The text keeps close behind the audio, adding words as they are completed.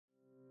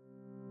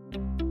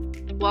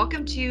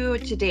Welcome to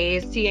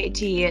today's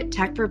CIT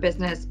Tech for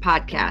Business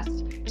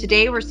podcast.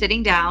 Today we're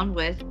sitting down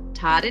with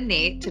Todd and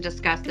Nate to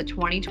discuss the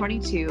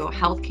 2022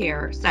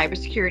 Healthcare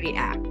Cybersecurity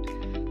Act.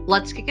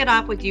 Let's kick it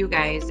off with you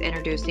guys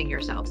introducing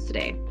yourselves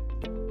today.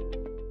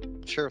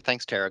 Sure.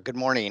 Thanks, Tara. Good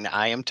morning.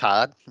 I am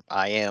Todd.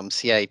 I am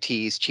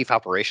CIT's Chief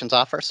Operations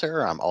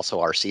Officer. I'm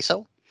also our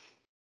CISO.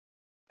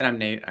 And I'm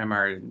Nate. I'm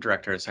our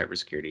Director of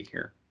Cybersecurity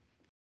here.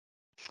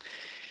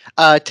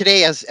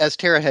 Today, as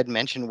Tara had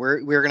mentioned, we're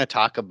going to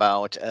talk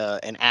about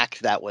an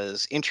act that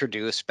was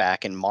introduced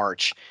back in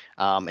March,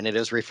 and it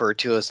is referred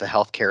to as the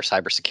Healthcare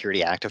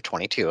Cybersecurity Act of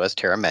 22, as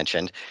Tara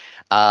mentioned.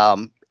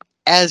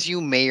 As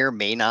you may or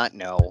may not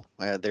know,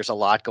 there's a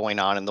lot going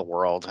on in the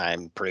world.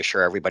 I'm pretty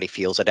sure everybody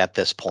feels it at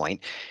this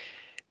point.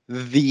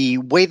 The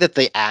way that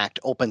the act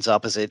opens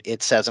up is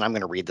it says, and I'm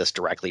going to read this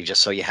directly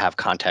just so you have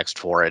context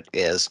for it,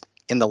 is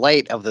in the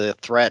light of the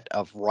threat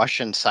of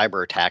Russian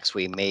cyber attacks,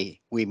 we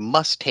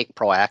must take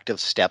proactive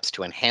steps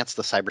to enhance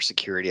the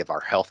cybersecurity of our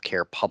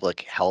healthcare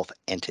public health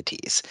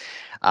entities.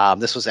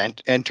 This was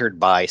entered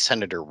by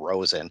Senator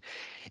Rosen.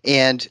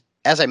 And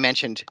as I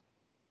mentioned,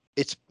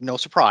 it's no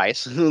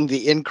surprise.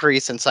 The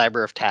increase in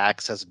cyber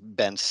attacks has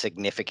been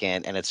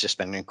significant, and it's just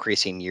been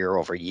increasing year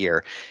over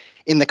year.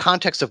 In the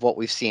context of what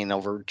we've seen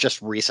over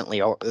just recently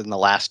in the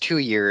last 2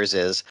 years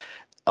is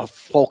a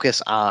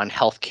focus on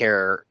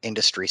healthcare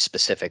industry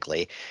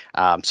specifically.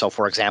 So,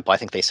 for example, I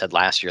think they said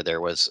last year there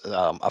was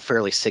a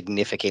fairly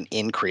significant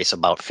increase,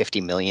 about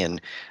 50 million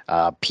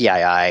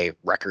PII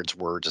records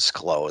were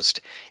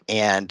disclosed.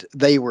 And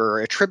they were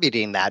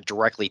attributing that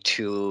directly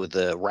to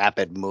the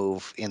rapid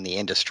move in the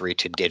industry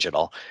to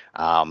digital.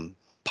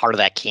 Part of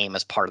that came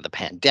as part of the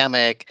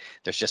pandemic.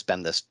 There's just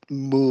been this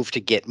move to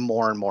get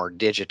more and more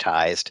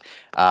digitized.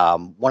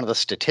 One of the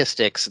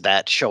statistics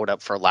that showed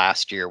up for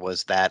last year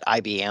was that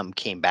IBM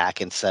came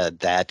back and said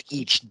that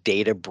each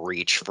data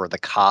breach for the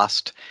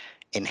cost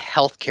in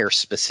healthcare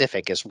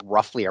specific is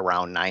roughly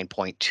around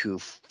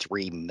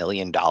 $9.23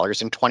 million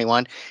in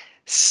 21,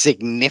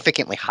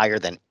 significantly higher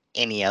than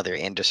any other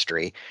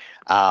industry.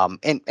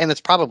 And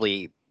it's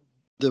probably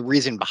the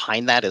reason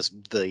behind that is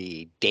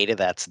the data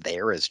that's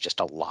there is just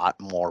a lot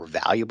more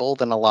valuable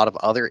than a lot of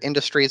other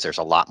industries. There's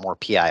a lot more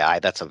PII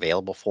that's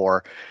available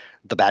for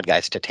the bad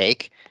guys to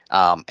take.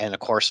 And of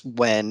course,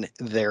 when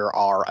there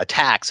are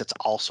attacks, it's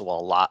also a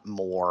lot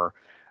more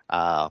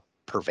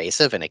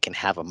pervasive, and it can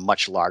have a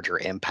much larger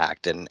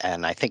impact. And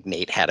I think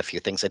Nate had a few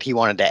things that he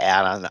wanted to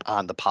add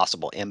on the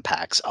possible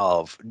impacts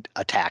of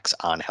attacks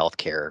on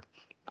healthcare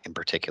in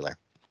particular.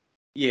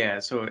 Yeah,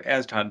 so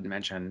as Todd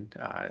mentioned,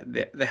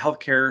 the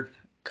healthcare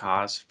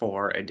cost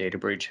for a data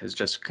breach has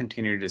just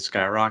continued to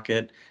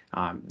skyrocket.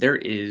 There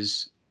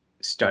is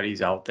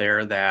studies out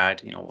there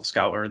that will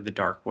scour the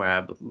dark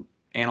web,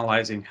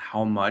 analyzing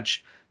how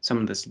much some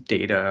of this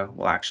data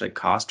will actually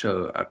cost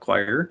to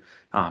acquire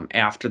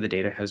after the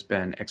data has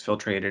been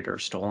exfiltrated or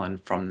stolen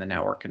from the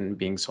network and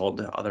being sold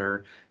to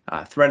other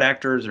threat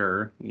actors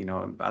or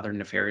other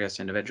nefarious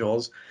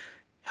individuals.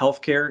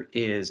 Healthcare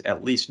is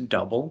at least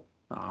double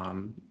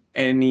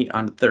any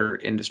other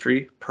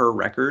industry per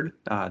record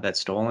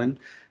that's stolen.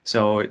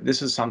 So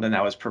this is something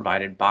that was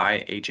provided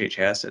by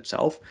HHS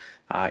itself.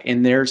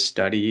 In their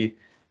study,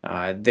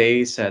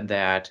 they said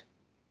that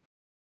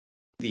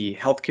the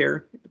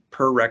healthcare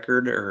per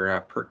record or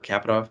per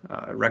capita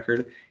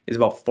record is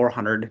about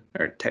 400,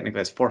 or technically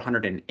it's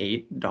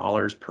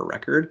 $408 per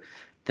record.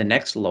 The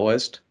next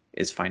lowest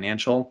is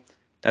financial.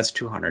 That's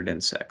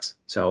 206.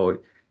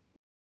 So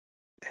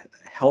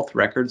health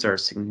records are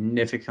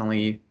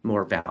significantly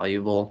more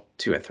valuable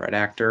to a threat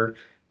actor,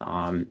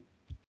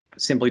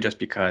 simply just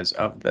because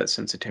of the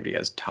sensitivity,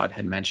 as Todd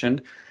had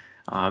mentioned.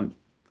 One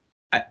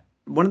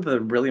of the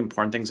really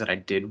important things that I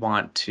did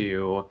want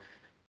to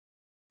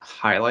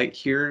highlight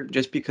here,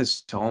 just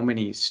because so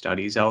many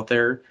studies out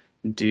there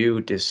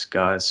do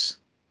discuss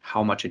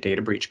how much a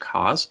data breach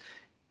costs,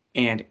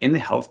 and in the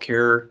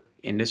healthcare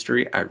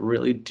industry, I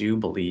really do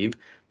believe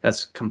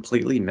that's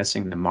completely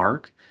missing the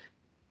mark.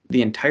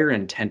 The entire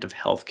intent of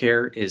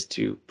healthcare is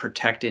to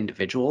protect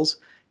individuals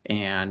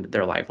and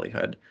their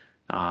livelihood.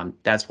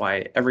 That's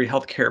why every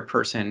healthcare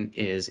person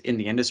is in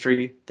the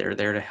industry. They're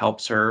there to help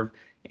serve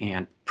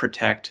and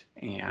protect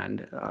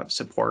and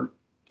support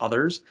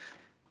others.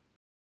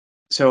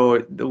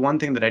 So the one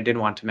thing that I did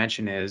want to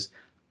mention is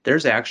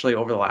there's actually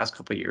over the last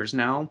couple of years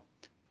now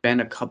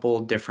been a couple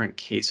different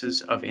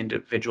cases of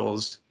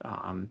individuals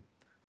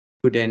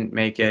who didn't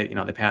make it,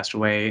 they passed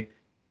away,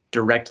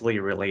 directly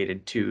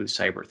related to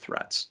cyber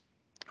threats.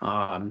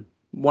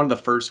 One of the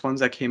first ones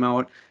that came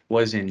out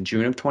was in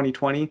June of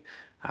 2020.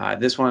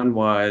 This one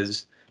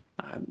was,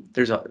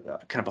 there's a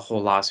kind of a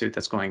whole lawsuit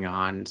that's going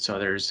on. So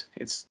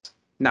it's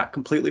not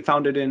completely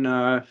founded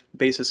in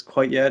basis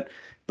quite yet,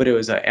 but it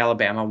was an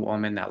Alabama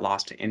woman that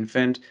lost an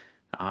infant.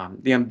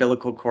 The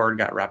umbilical cord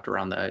got wrapped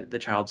around the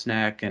child's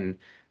neck, and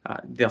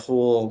the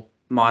whole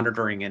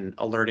monitoring and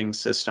alerting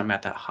system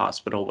at that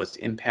hospital was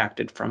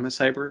impacted from a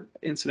cyber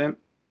incident.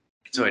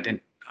 So it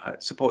didn't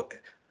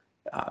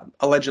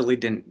allegedly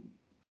didn't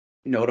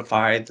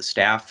notify the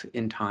staff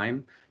in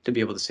time to be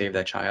able to save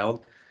that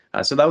child.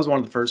 So that was one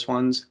of the first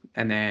ones.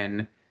 And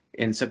then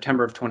in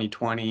September of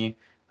 2020,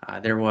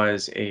 there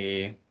was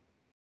a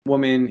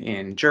woman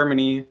in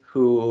Germany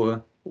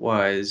who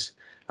was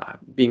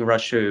being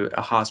rushed to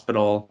a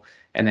hospital,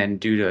 and then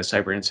due to a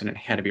cyber incident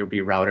had to be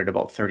rerouted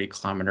about 30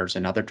 kilometers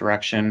another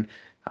direction.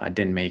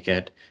 Didn't make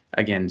it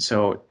again.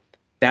 So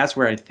that's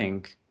where I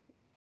think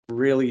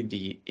really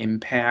the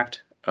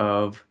impact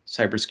of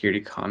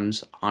cybersecurity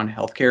comes on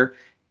healthcare.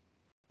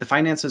 The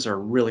finances are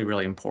really,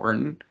 really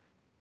important,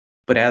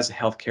 but as a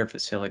healthcare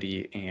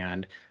facility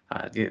and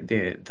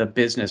the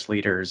business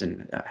leaders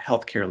and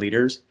healthcare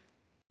leaders,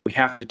 we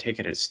have to take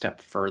it a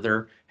step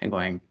further and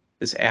going,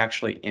 this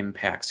actually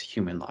impacts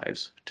human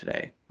lives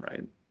today,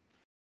 right?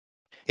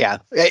 Yeah,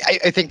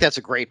 I think that's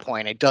a great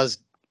point. It does.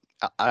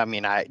 I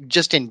mean,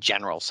 just in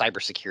general,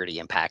 cybersecurity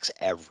impacts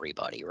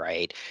everybody,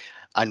 right?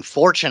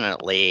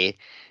 Unfortunately,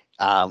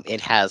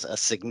 it has a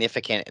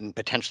significant and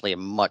potentially a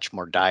much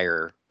more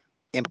dire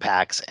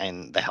impacts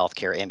in the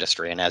healthcare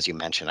industry. And as you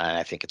mentioned, and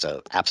I think it's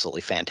a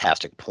absolutely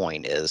fantastic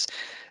point, is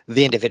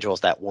the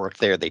individuals that work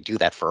there, they do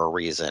that for a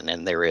reason.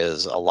 And there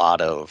is a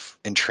lot of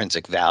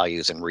intrinsic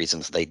values and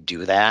reasons they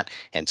do that.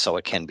 And so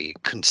it can be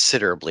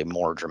considerably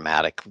more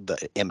dramatic,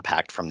 the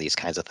impact from these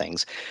kinds of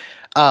things.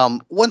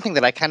 One thing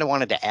that I kind of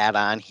wanted to add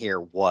on here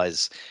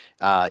was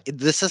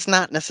this is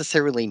not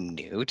necessarily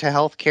new to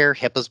healthcare.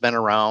 HIPAA's been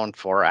around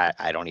for,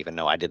 I don't even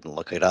know, I didn't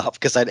look it up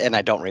because I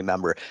don't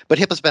remember, but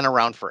HIPAA's been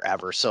around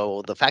forever.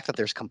 So the fact that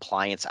there's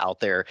compliance out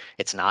there,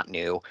 it's not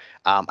new.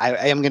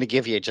 I am going to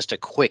give you just a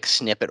quick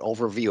snippet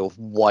overview of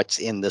what's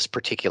in this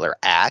particular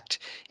act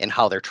and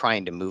how they're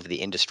trying to move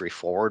the industry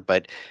forward.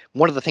 But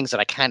one of the things that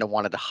I kind of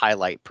wanted to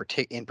highlight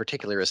in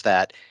particular is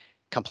that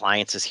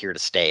compliance is here to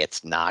stay.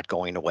 It's not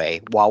going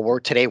away. While we're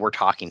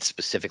talking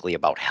specifically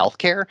about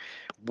healthcare,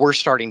 we're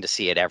starting to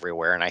see it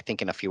everywhere. And I think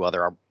in a few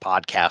other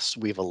podcasts,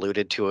 we've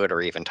alluded to it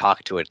or even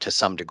talked to it to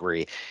some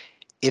degree.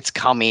 It's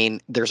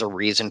coming. There's a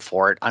reason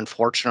for it.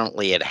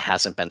 Unfortunately, it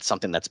hasn't been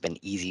something that's been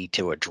easy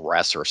to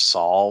address or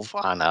solve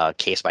on a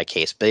case by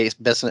case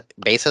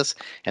basis.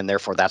 And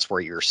therefore, that's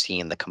where you're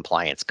seeing the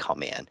compliance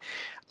come in.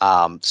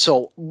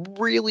 So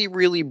really,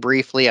 really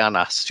briefly on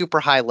a super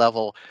high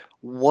level,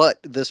 what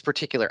this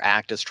particular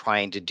act is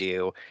trying to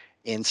do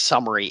in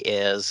summary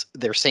is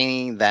they're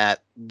saying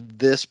that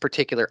this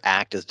particular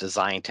act is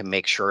designed to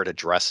make sure it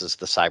addresses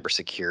the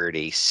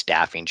cybersecurity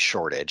staffing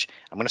shortage.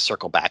 I'm going to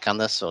circle back on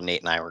this. So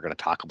Nate and I were going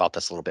to talk about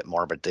this a little bit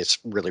more, but this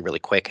really, really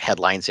quick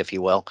headlines, if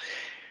you will.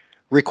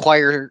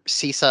 Require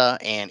CISA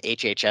and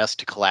HHS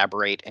to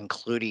collaborate,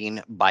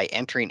 including by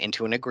entering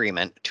into an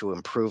agreement to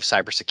improve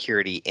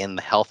cybersecurity in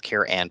the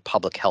healthcare and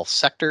public health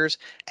sectors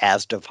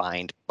as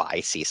defined by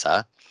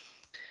CISA.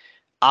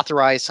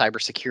 Authorize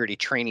cybersecurity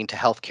training to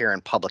healthcare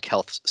and public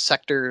health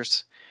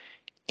sectors.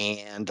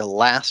 And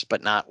last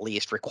but not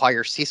least,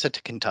 require CISA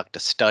to conduct a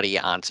study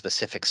on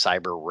specific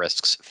cyber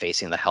risks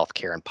facing the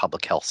healthcare and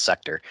public health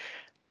sector.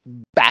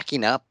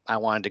 Backing up, I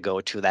wanted to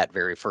go to that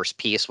very first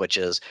piece, which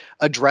is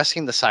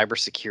addressing the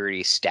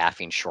cybersecurity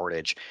staffing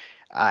shortage.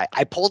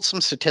 I pulled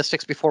some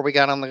statistics before we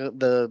got on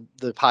the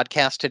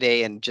podcast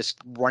today, and just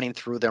running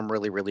through them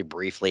really, really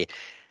briefly.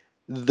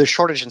 The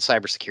shortage in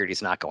cybersecurity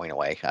is not going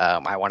away.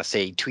 I want to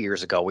say 2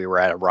 years ago, we were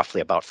at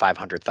roughly about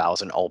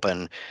 500,000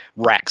 open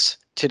recs.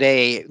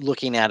 Today,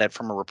 looking at it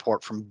from a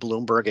report from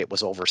Bloomberg, it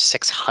was over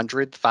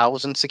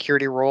 600,000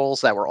 security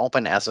roles that were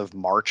open as of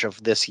March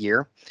of this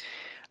year.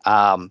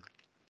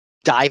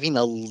 Diving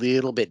a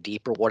little bit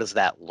deeper, what does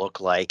that look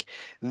like?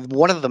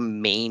 One of the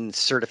main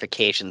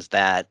certifications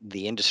that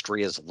the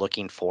industry is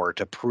looking for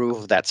to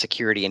prove that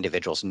security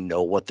individuals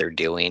know what they're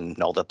doing,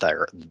 know that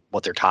they're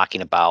what they're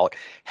talking about,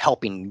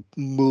 helping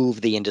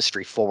move the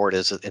industry forward,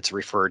 as it's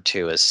referred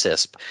to as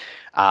CISP.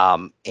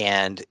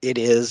 And it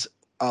is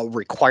a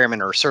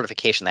requirement or a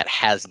certification that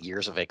has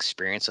years of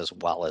experience as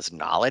well as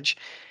knowledge.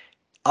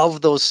 Of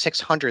those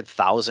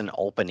 600,000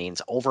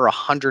 openings, over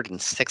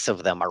 106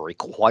 of them are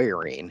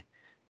requiring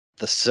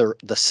the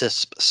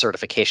CISP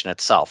certification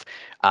itself.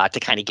 To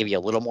kind of give you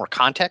a little more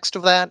context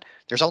of that,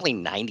 there's only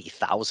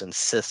 90,000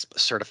 CISP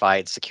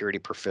certified security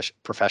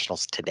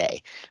professionals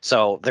today.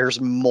 So there's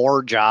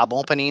more job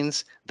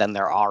openings than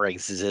there are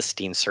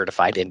existing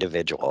certified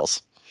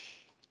individuals.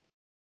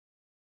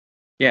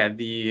 Yeah,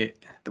 the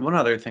one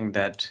other thing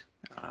that,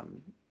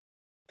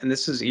 and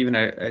this is even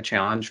a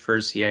challenge for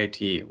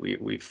CIT,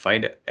 we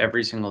fight it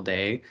every single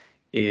day,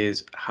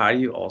 is how do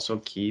you also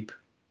keep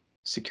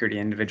security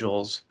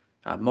individuals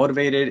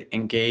motivated,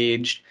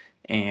 engaged,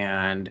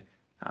 and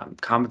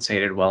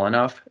compensated well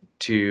enough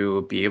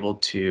to be able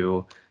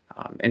to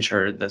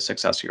ensure the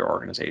success of your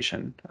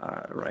organization,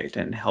 right,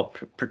 and help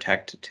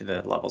protect to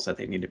the levels that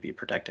they need to be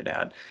protected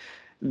at.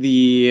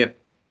 The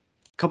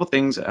couple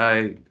things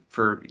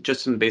for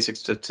just some basic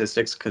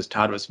statistics, because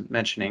Todd was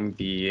mentioning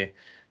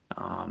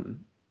um,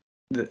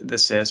 the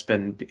CISP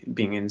and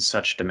being in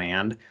such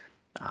demand.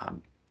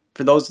 Um,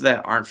 for those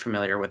that aren't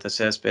familiar with the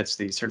CISP, it's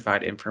the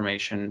Certified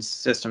Information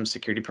Systems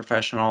Security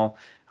Professional.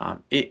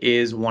 It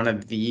is one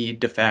of the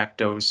de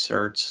facto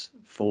certs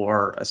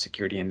for a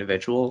security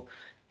individual.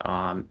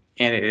 And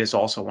it is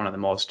also one of the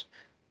most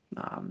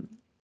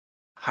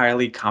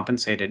highly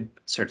compensated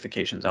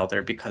certifications out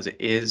there because it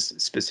is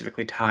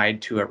specifically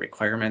tied to a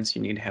requirements.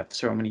 You need to have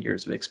so many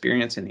years of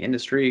experience in the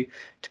industry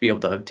to be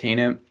able to obtain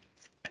it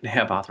and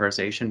have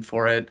authorization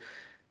for it.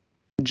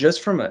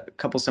 Just from a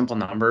couple simple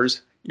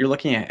numbers, you're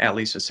looking at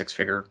least a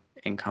six-figure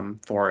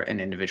income for an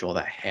individual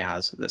that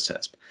has the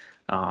CISP.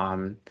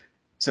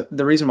 So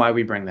the reason why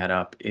we bring that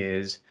up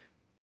is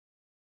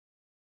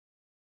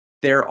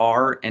there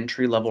are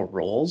entry-level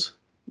roles,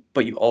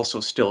 but you also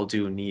still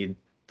do need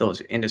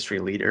those industry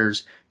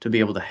leaders to be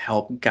able to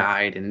help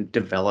guide and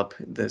develop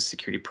the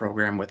security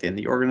program within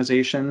the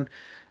organization.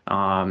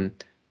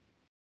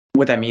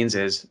 What that means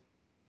is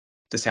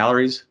the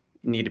salaries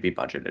need to be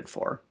budgeted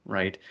for,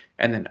 right?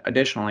 And then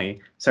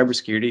additionally,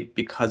 cybersecurity,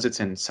 because it's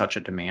in such a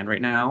demand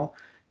right now,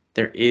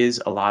 there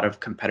is a lot of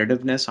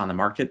competitiveness on the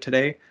market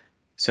today.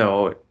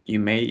 So you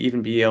may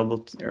even be able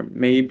to, or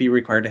may be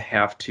required to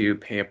have to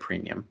pay a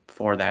premium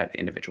for that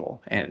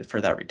individual and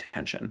for that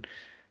retention.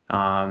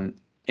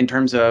 In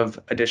terms of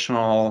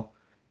additional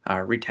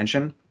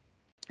retention,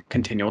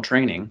 continual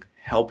training,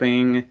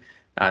 helping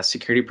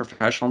security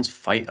professionals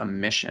fight a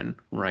mission,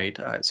 right?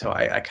 So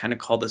I kind of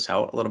called this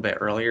out a little bit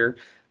earlier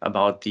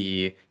about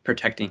the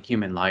protecting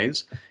human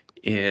lives,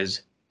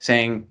 is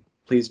saying,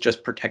 please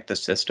just protect the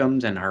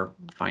systems and our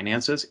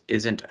finances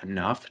isn't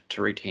enough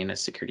to retain a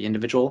security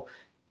individual.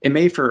 It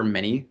may for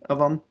many of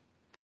them,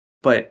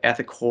 but at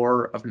the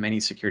core of many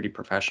security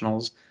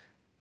professionals,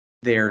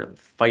 they're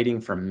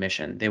fighting for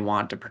mission. They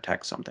want to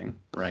protect something,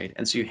 right?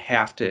 And so you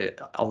have to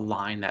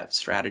align that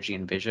strategy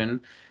and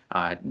vision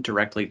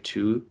directly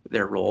to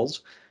their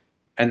roles.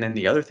 And then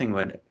the other thing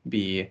would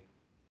be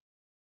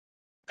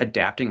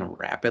adapting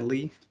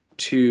rapidly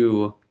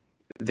to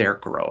their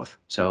growth.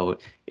 So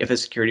if a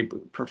security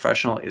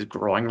professional is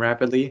growing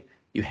rapidly,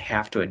 you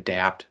have to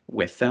adapt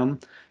with them.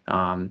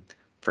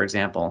 For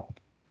example,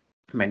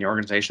 many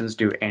organizations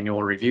do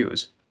annual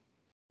reviews.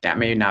 That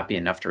may not be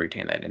enough to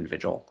retain that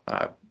individual.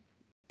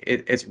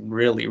 It's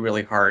really,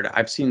 really hard.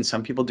 I've seen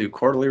some people do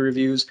quarterly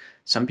reviews.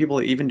 Some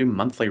people even do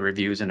monthly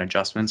reviews and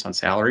adjustments on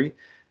salary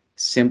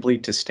simply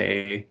to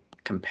stay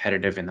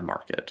competitive in the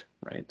market,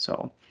 right?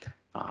 So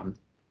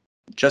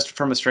just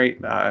from a straight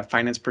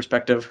finance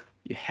perspective,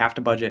 you have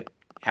to budget,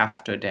 have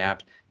to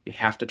adapt, you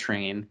have to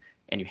train,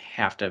 and you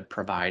have to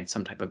provide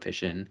some type of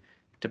vision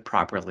to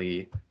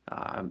properly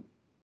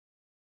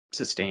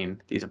sustain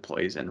these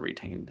employees and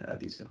retain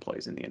these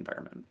employees in the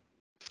environment.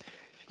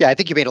 Yeah, I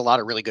think you made a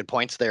lot of really good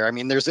points there. I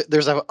mean, there's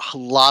a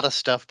lot of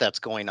stuff that's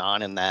going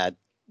on in that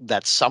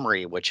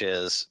summary, which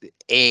is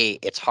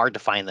it's hard to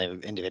find the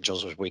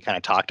individuals, which we kind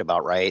of talked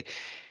about, right?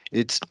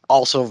 It's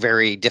also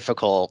very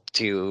difficult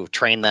to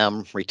train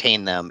them,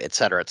 retain them, et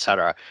cetera, et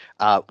cetera.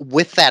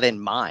 With that in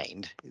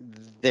mind,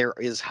 there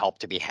is help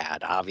to be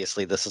had.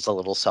 Obviously, this is a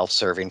little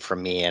self-serving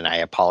from me, and I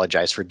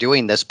apologize for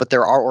doing this, but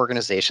there are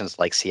organizations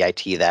like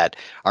CIT that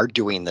are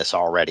doing this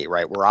already,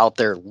 right? We're out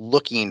there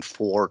looking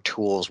for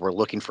tools. We're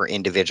looking for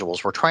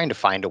individuals. We're trying to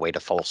find a way to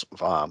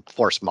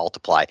force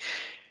multiply.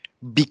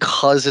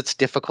 Because it's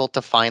difficult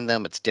to find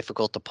them, it's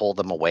difficult to pull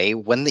them away.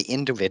 When the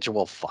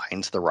individual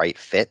finds the right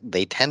fit,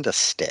 they tend to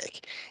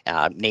stick.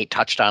 Nate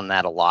touched on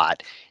that a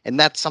lot, and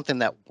that's something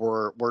that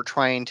we're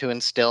trying to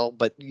instill.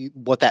 But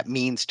what that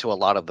means to a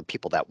lot of the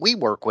people that we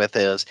work with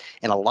is,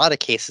 in a lot of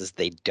cases,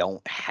 they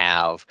don't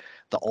have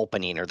the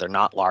opening, or they're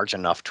not large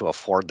enough to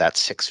afford that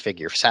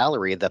six-figure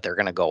salary that they're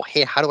going to go,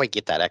 hey, how do I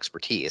get that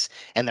expertise?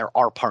 And there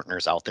are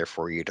partners out there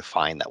for you to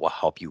find that will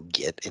help you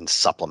get and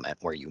supplement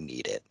where you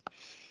need it.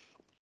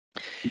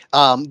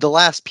 The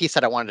last piece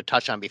that I wanted to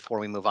touch on before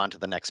we move on to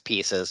the next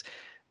piece is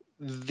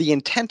the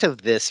intent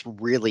of this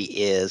really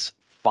is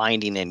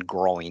finding and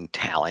growing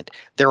talent.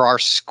 There are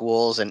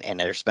schools, and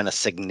there's been a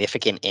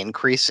significant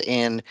increase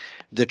in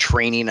the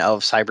training of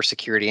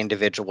cybersecurity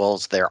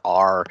individuals. There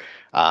are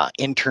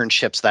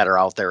internships that are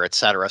out there, et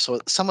cetera.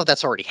 So some of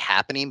that's already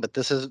happening, but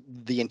this is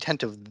the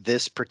intent of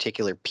this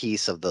particular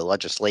piece of the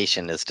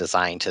legislation is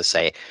designed to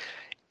say,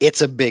 it's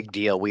a big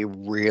deal. We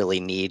really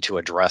need to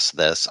address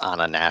this on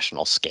a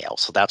national scale.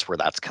 So that's where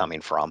that's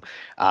coming from.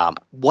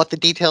 What the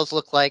details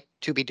look like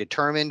to be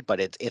determined,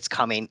 but it's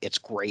coming. It's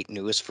great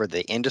news for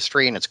the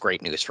industry, and it's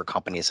great news for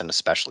companies, and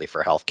especially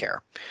for healthcare.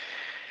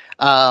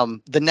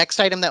 The next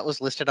item that was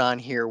listed on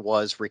here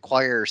was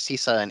require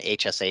CISA and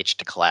HSH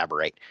to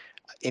collaborate,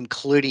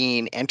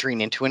 including entering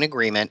into an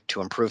agreement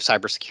to improve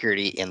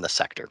cybersecurity in the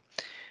sector.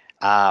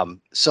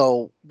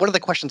 So one of the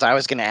questions I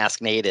was going to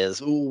ask Nate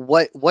is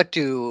what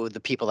do the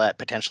people that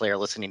potentially are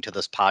listening to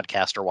this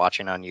podcast or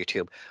watching on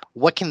YouTube,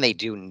 what can they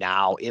do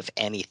now, if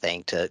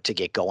anything, to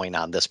get going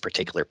on this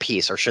particular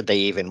piece, or should they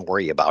even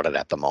worry about it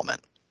at the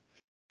moment?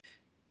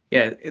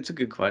 Yeah, it's a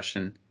good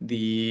question.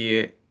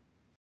 The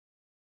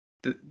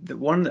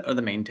one of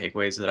the main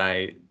takeaways that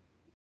I,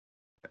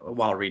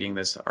 while reading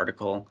this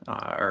article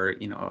or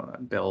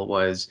bill,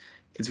 was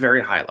it's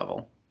very high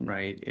level,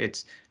 right?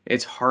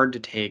 It's hard to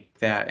take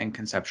that and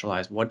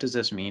conceptualize what does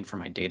this mean for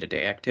my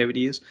day-to-day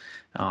activities,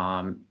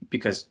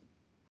 because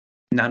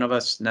none of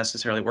us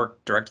necessarily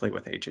work directly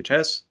with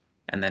HHS,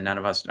 and then none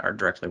of us are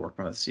directly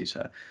working with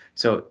CISA.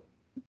 So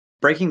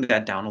breaking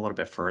that down a little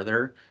bit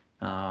further,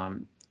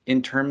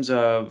 in terms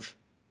of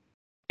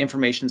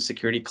information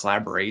security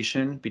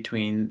collaboration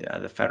between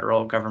the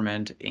federal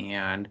government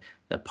and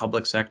the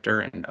public sector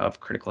and of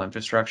critical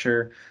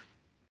infrastructure,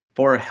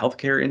 for a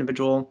healthcare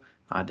individual,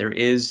 there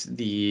is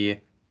the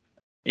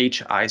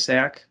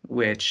HISAC,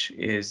 which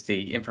is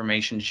the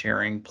information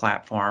sharing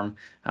platform.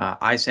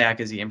 ISAC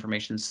is the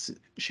information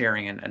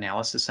sharing and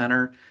analysis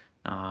center.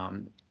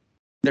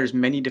 There's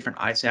many different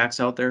ISACs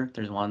out there.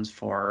 There's ones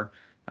for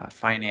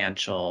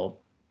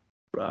financial,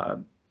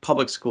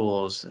 public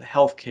schools,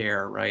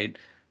 healthcare, right?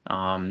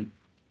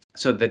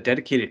 So the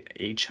dedicated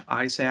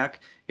HISAC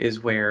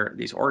is where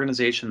these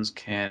organizations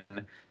can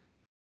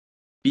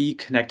be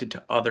connected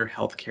to other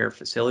healthcare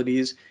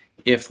facilities.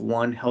 If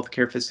one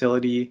healthcare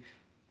facility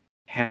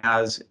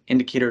has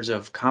indicators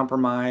of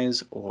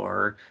compromise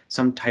or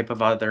some type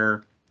of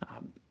other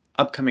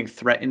upcoming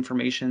threat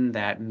information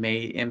that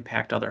may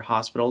impact other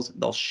hospitals,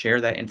 they'll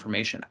share that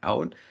information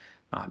out.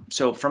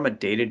 So from a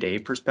day-to-day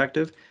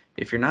perspective,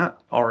 if you're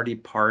not already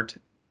part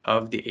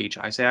of the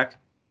HISAC,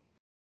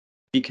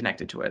 be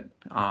connected to it.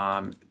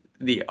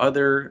 The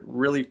other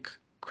really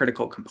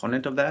critical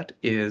component of that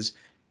is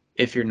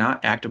if you're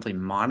not actively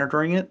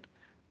monitoring it,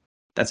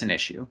 that's an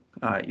issue.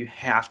 You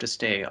have to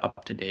stay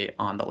up to date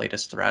on the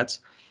latest threats.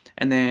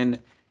 And then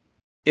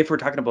if we're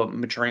talking about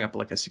maturing up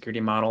like a security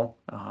model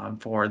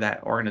for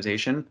that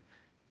organization,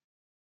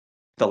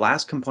 the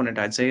last component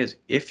I'd say is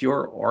if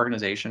your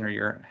organization or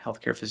your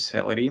healthcare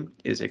facility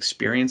is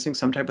experiencing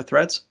some type of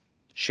threats,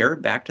 share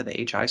it back to the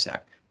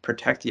HISAC.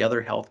 Protect the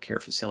other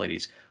healthcare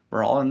facilities.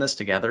 We're all in this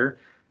together.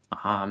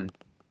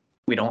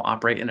 We don't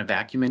operate in a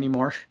vacuum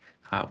anymore.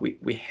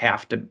 We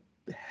have to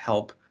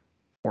help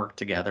work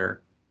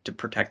together to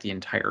protect the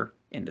entire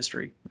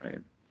industry, right?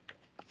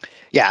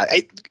 Yeah,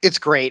 it's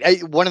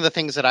great. One of the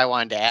things that I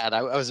wanted to add,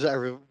 I was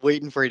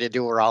waiting for you to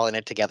do. We're all in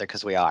it together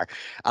because we are.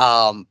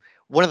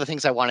 One of the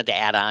things I wanted to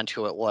add on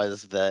to it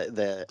was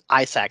the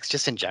ISACs,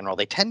 just in general,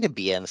 they tend to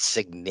be a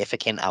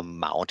significant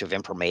amount of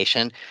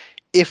information.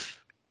 If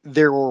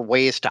there were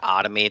ways to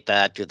automate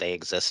that, do they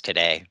exist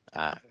today?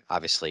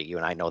 Obviously, you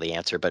and I know the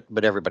answer, but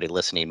everybody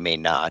listening may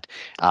not.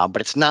 But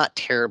it's not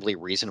terribly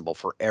reasonable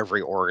for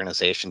every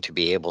organization to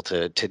be able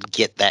to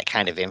get that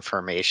kind of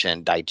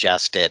information,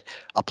 digest it,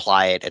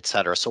 apply it, et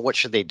cetera. So what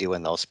should they do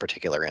in those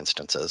particular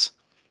instances?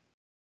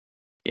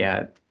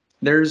 Yeah,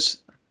 this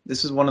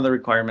is one of the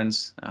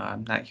requirements.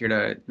 I'm not here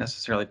to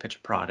necessarily pitch a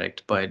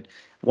product, but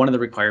one of the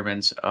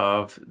requirements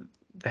of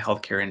the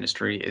healthcare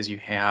industry is you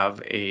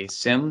have a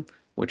SIM,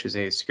 which is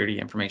a security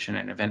information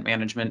and event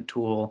management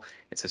tool.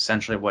 It's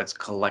essentially what's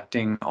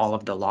collecting all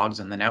of the logs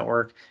in the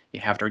network. You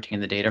have to retain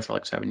the data for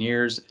like 7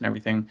 years and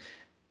everything.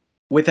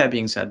 With that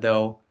being said,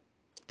 though,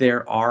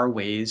 there are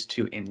ways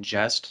to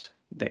ingest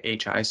the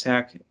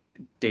HISAC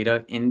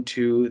data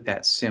into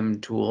that SIM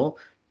tool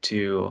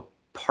to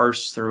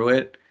parse through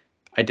it,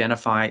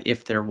 identify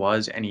if there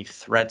was any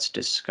threats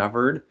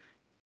discovered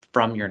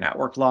from your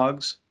network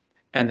logs,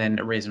 and then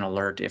raise an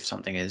alert if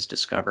something is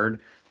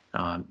discovered.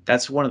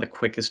 That's one of the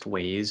quickest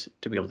ways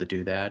to be able to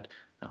do that.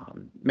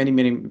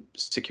 Many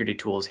security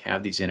tools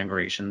have these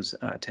integrations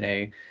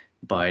today,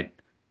 but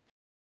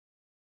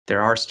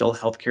there are still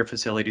healthcare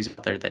facilities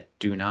out there that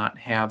do not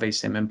have a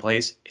SIM in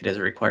place. It is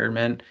a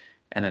requirement.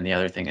 And then the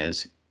other thing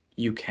is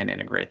you can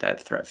integrate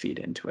that threat feed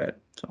into it.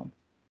 So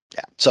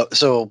Yeah.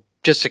 So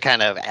just to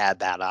kind of add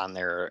that on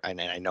there,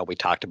 and I know we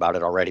talked about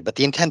it already, but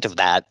the intent of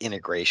that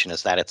integration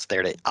is that it's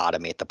there to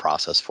automate the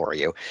process for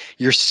you.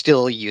 You're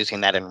still using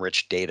that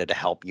enriched data to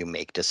help you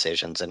make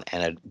decisions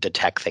and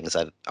detect things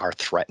that are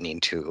threatening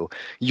to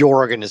your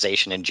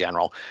organization in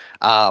general.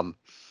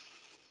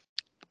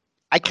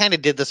 I kind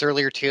of did this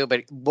earlier too,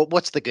 but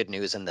what's the good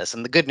news in this?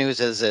 And the good news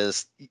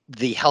is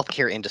the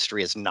healthcare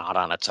industry is not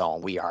on its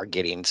own. We are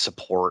getting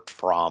support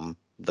from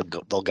the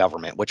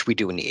government, which we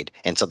do need.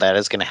 And so that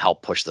is going to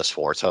help push this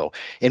forward. So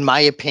in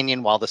my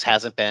opinion, while this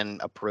hasn't been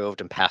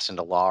approved and passed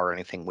into law or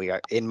anything, we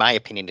are, in my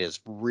opinion, it is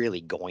really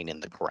going in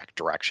the correct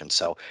direction.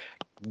 So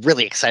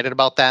really excited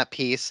about that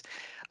piece.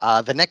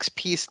 The next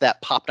piece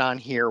that popped on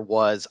here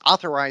was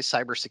authorized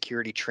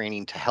cybersecurity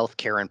training to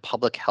healthcare and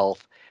public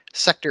health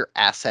sector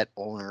asset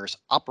owners,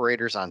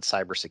 operators on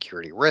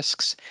cybersecurity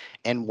risks,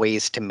 and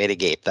ways to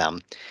mitigate them.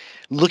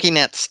 Looking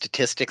at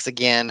statistics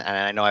again, and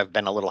I know I've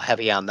been a little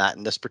heavy on that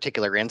in this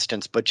particular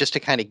instance, but just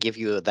to kind of give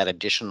you that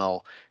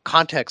additional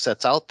context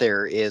that's out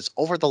there is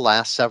over the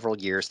last several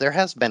years, there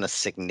has been a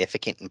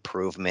significant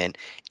improvement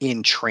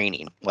in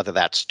training, whether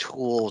that's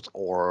tools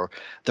or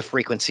the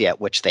frequency at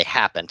which they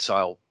happen.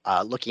 So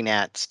looking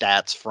at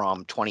stats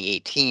from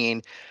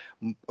 2018,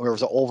 there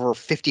was over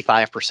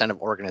 55%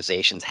 of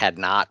organizations had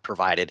not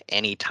provided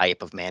any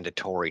type of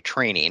mandatory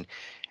training.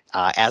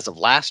 As of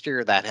last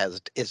year, that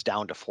is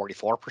down to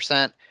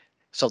 44%.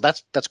 So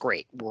that's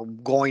great. We're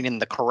going in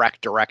the correct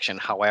direction.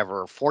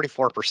 However,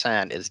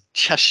 44% is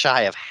just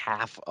shy of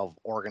half of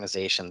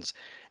organizations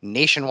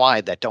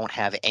nationwide that don't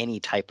have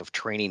any type of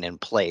training in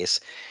place.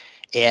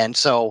 And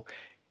so,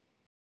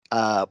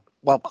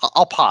 well,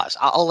 I'll pause.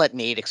 I'll let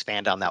Nate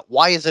expand on that.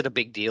 Why is it a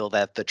big deal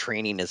that the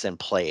training is in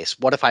place?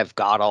 What if I've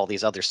got all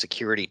these other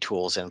security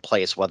tools in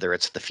place, whether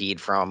it's the feed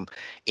from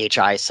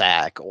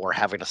HISAC or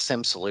having a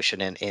SIM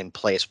solution in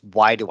place?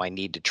 Why do I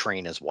need to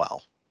train as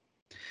well?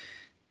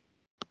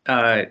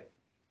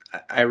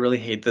 I really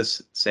hate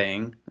this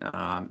saying,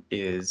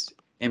 is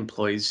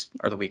employees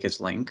are the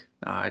weakest link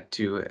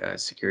to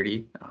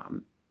security.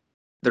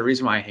 The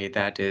reason why I hate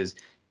that is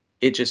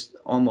it just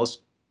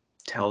almost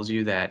tells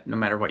you that no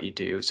matter what you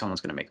do,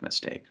 someone's going to make a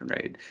mistake,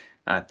 right?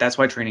 That's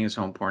why training is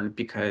so important,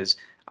 because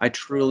I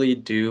truly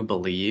do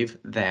believe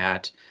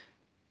that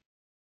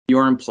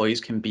your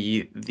employees can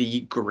be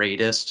the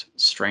greatest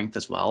strength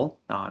as well.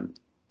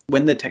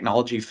 When the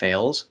technology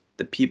fails,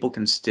 the people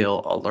can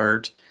still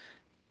alert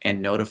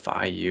and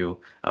notify you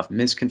of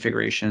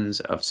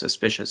misconfigurations, of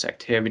suspicious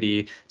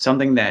activity,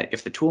 something that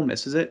if the tool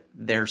misses it,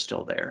 they're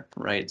still there,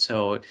 right?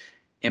 So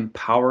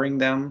empowering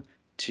them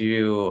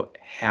to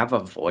have a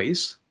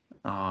voice,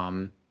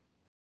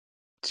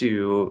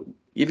 to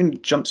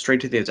even jump straight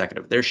to the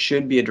executive. There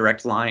should be a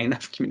direct line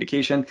of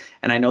communication.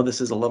 And I know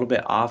this is a little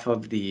bit off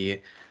of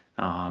the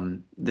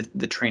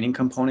training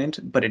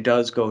component, but it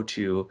does go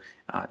to,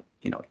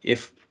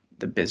 if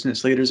the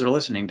business leaders are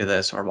listening to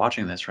this or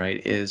watching this,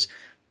 right, is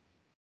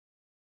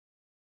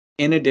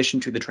in addition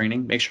to the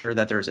training, make sure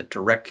that there's a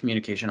direct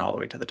communication all the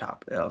way to the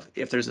top. Of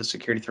if there's a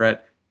security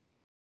threat,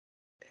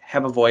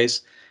 have a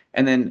voice.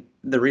 And then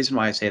the reason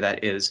why I say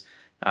that is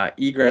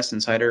Egress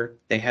Insider,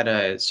 they had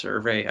a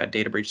survey, a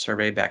data breach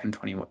survey back in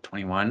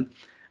 2021.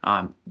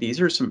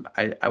 These are some,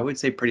 I would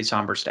say, pretty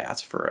somber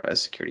stats for a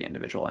security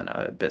individual in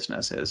a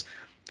business. Is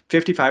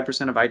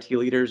 55% of IT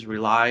leaders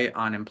rely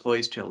on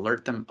employees to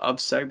alert them of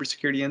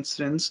cybersecurity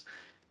incidents.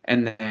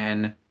 And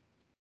then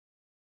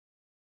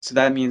so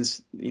that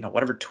means,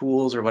 whatever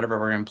tools or whatever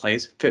were in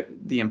place,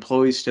 the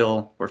employees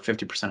still were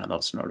 50% of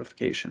those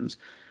notifications.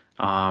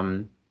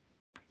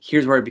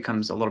 Here's where it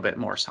becomes a little bit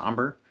more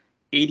somber.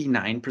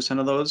 89%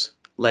 of those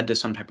led to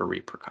some type of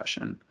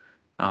repercussion.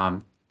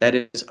 That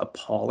is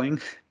appalling.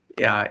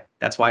 Yeah,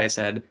 that's why I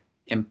said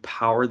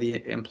empower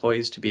the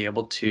employees to be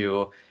able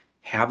to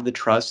have the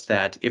trust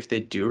that if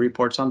they do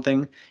report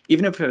something,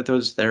 even if it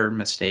was their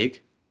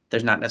mistake,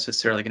 there's not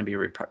necessarily going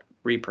to be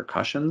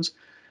repercussions.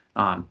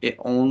 It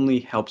only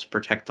helps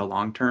protect the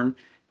long term.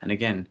 And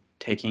again,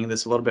 taking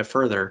this a little bit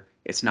further,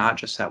 it's not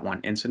just that one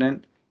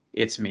incident,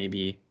 it's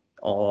maybe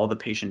all the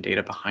patient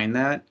data behind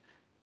that,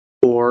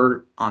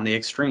 or on the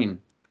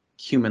extreme,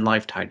 human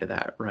life tied to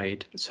that,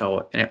 right?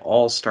 So, and it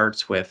all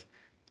starts with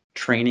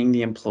training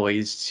the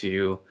employees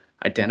to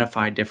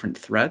identify different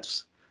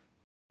threats.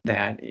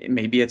 That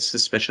maybe it's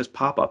suspicious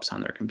pop-ups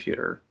on their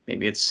computer,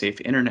 maybe it's safe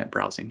internet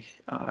browsing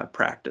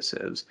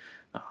practices,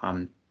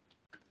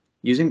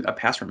 using a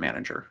password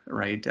manager,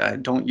 right?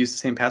 Don't use the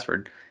same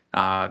password.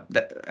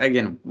 That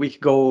again, we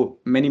could go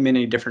many,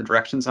 many different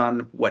directions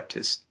on what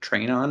to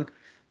train on,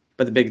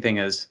 but the big thing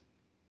is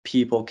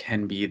people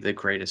can be the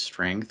greatest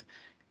strength.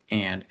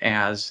 And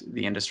as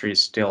the industry is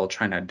still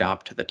trying to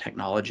adopt to the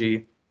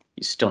technology,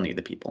 you still need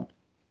the people.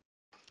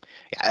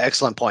 Yeah,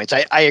 excellent points.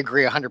 I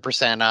agree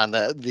 100% on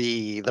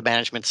the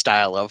management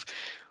style of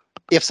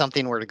if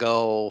something were to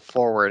go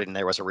forward and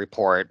there was a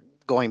report,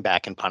 going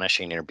back and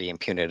punishing or being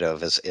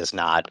punitive is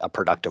not a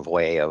productive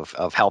way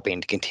of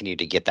helping to continue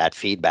to get that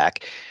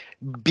feedback,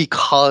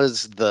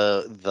 because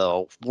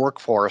the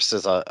workforce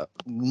is a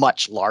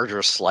much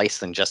larger slice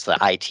than just the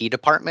IT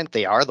department.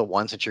 They are the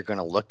ones that you're going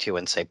to look to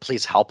and say,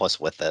 please help us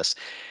with this.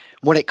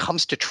 When it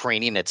comes to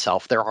training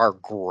itself, there are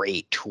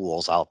great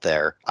tools out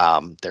there.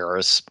 There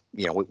is,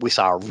 we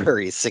saw a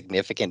very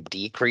significant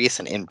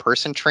decrease in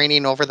in-person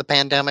training over the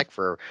pandemic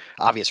for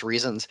obvious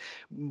reasons,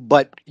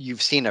 but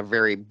you've seen a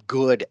very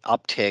good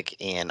uptick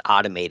in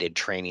automated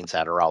trainings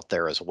that are out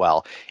there as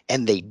well,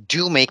 and they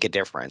do make a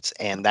difference.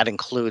 And that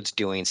includes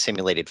doing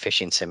simulated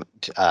phishing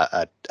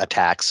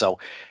attacks. So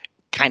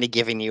kind of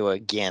giving you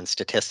again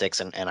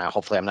statistics, and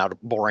hopefully I'm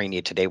not boring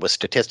you today with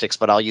statistics,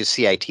 but I'll use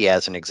CIT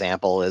as an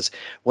example. Is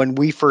when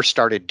we first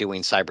started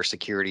doing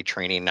cybersecurity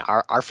training,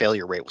 our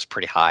failure rate was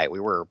pretty high. We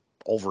were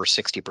over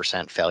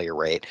 60% failure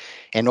rate,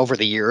 and over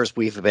the years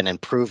we've been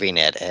improving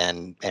it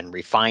and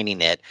refining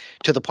it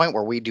to the point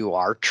where we do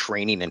our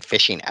training and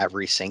phishing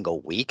every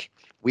single week.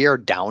 We are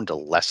down to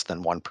less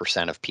than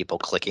 1% of people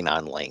clicking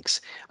on links,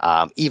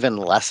 even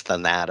less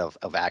than that of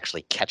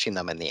actually catching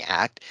them in the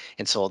act.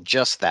 And so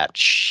just that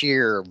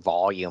sheer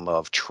volume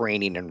of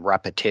training and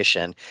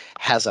repetition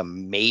has a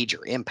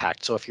major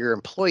impact. So if your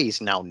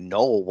employees now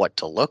know what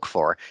to look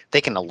for,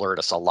 they can alert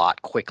us a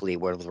lot quickly,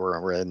 whether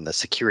we're in the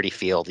security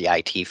field, the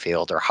IT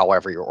field, or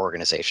however your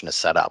organization is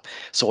set up.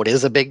 So it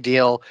is a big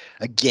deal.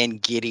 Again,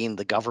 getting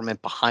the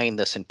government behind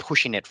this and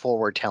pushing it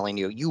forward, telling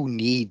you, you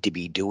need to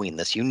be doing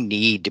this, you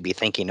need to be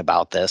thinking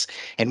about this,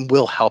 and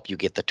we'll help you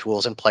get the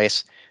tools in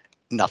place.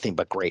 Nothing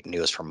but great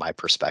news from my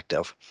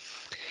perspective.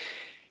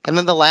 And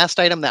then the last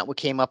item that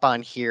came up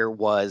on here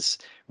was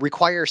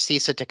require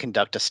CISA to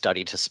conduct a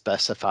study to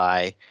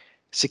specify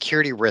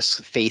security risks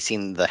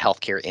facing the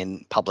healthcare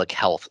in public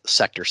health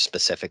sector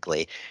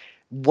specifically.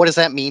 What does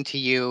that mean to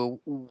you?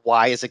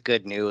 Why is it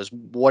good news?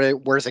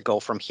 Where does it go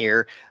from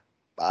here?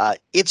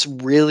 It's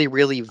really,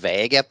 really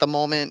vague at the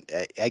moment.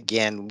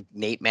 Again,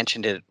 Nate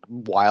mentioned it a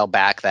while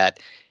back that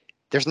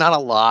there's not a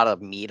lot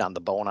of meat on the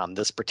bone on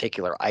this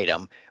particular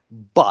item,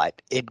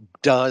 but it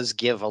does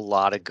give a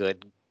lot of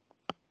good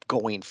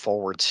going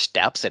forward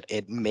steps.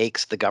 It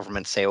makes the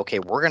government say, okay,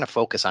 we're going to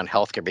focus on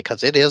healthcare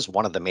because it is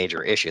one of the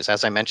major issues.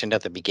 As I mentioned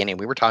at the beginning,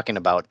 we were talking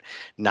about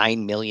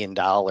 $9 million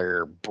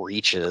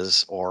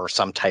breaches or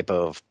some type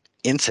of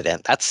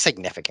incident. That's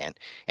significant.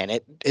 And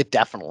it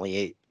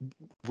definitely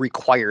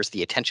requires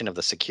the attention of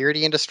the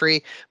security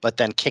industry, but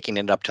then kicking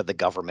it up to the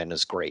government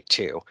is great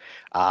too.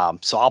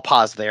 So I'll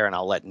pause there and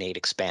I'll let Nate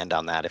expand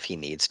on that if he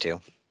needs to.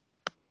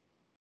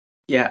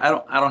 Yeah,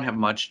 I don't have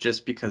much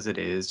just because it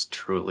is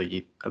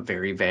truly a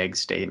very vague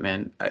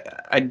statement.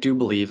 I do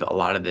believe a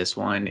lot of this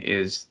one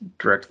is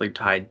directly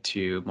tied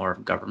to more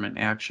of government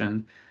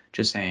action,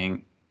 just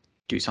saying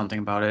do something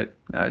about it.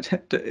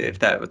 If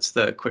that was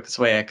the quickest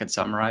way I could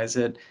summarize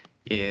it,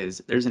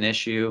 is there's an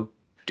issue,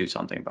 do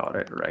something about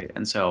it, right?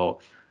 And so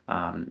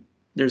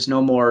there's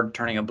no more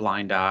turning a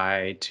blind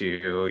eye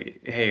to,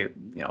 hey,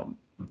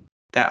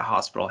 that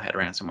hospital had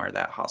ransomware,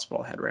 that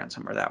hospital had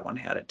ransomware, that one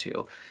had it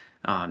too.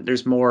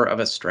 There's more of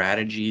a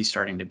strategy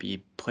starting to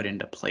be put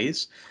into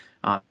place.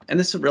 And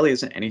this really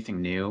isn't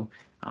anything new.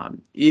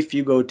 If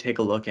you go take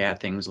a look at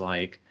things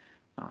like,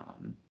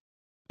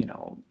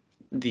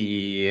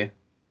 the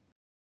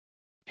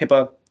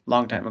HIPAA,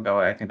 long time ago,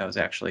 I think that was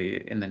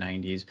actually in the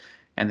 90s.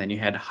 And then you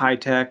had high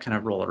tech kind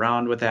of roll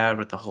around with that,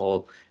 with the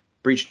whole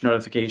breach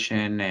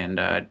notification and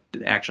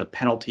actual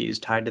penalties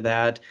tied to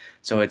that.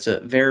 So it's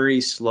a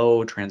very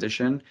slow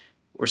transition.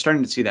 We're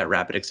starting to see that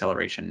rapid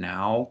acceleration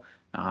now.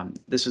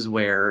 This is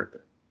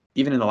where,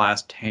 even in the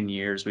last 10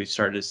 years, we've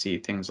started to see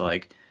things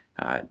like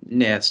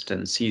NIST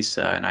and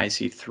CISA and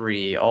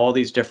IC3, all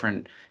these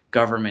different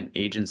government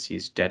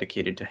agencies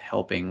dedicated to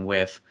helping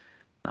with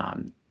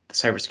the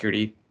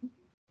cybersecurity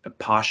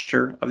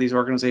posture of these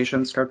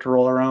organizations start to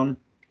roll around.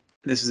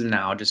 This is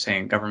now just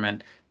saying,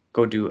 government,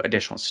 go do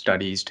additional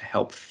studies to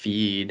help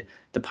feed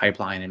the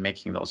pipeline and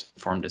making those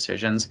informed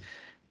decisions.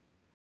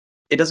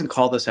 It doesn't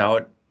call this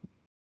out.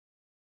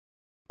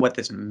 What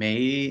this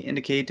may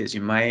indicate is you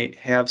might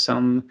have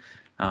some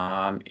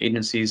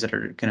agencies that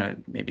are going to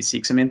maybe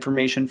seek some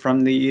information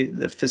from the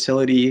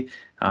facility,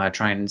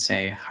 try and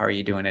say, how are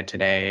you doing it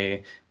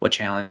today? What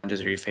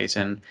challenges are you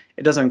facing?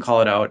 It doesn't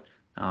call it out.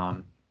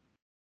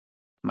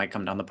 Might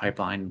come down the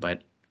pipeline,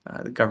 but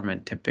the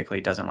government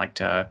typically doesn't like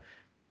to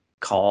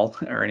call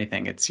or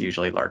anything. It's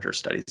usually larger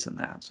studies than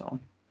that. So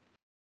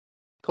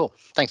Cool.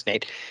 Thanks,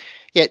 Nate.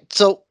 Yeah.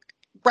 So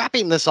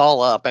wrapping this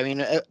all up, I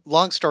mean,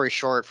 long story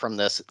short from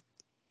this,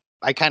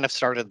 I kind of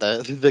started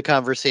the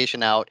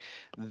conversation out.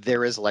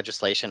 There is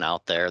legislation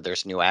out there.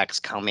 There's new acts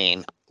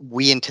coming.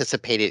 We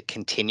anticipate it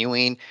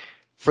continuing.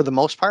 For the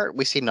most part,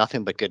 we see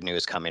nothing but good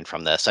news coming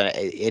from this. And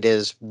it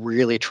is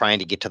really trying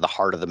to get to the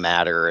heart of the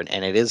matter.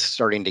 And it is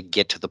starting to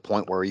get to the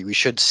point where we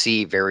should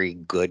see very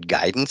good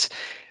guidance.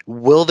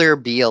 Will there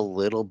be a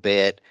little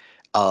bit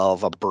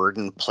of a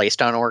burden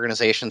placed on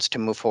organizations to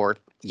move forward?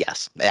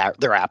 Yes,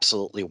 there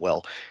absolutely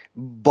will.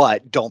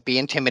 But don't be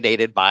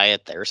intimidated by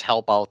it. There's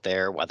help out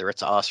there, whether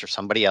it's us or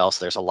somebody else.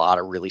 There's a lot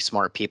of really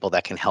smart people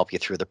that can help you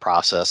through the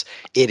process.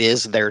 It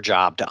is their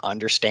job to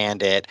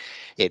understand it.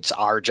 It's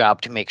our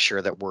job to make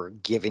sure that we're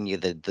giving you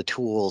the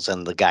tools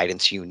and the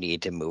guidance you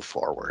need to move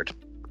forward.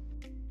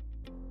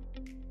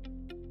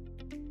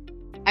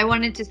 I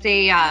wanted to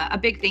say a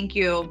big thank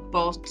you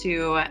both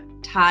to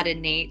Todd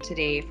and Nate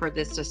today for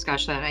this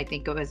discussion. I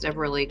think it was a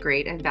really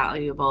great and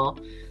valuable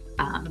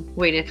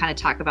way to kind of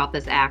talk about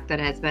this act that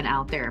has been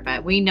out there.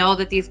 But we know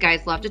that these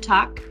guys love to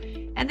talk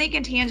and they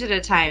can tangent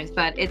at times,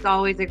 but it's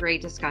always a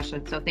great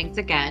discussion. So thanks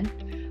again.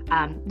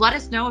 Let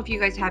us know if you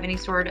guys have any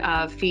sort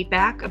of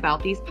feedback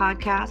about these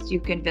podcasts.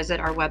 You can visit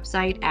our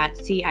website at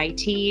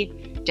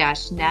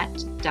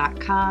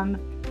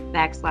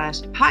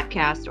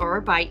cit-net.com/podcast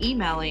or by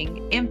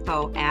emailing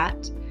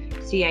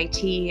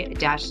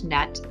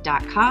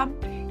info@cit-net.com.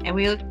 And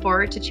we look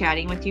forward to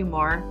chatting with you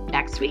more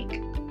next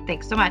week.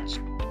 Thanks so much.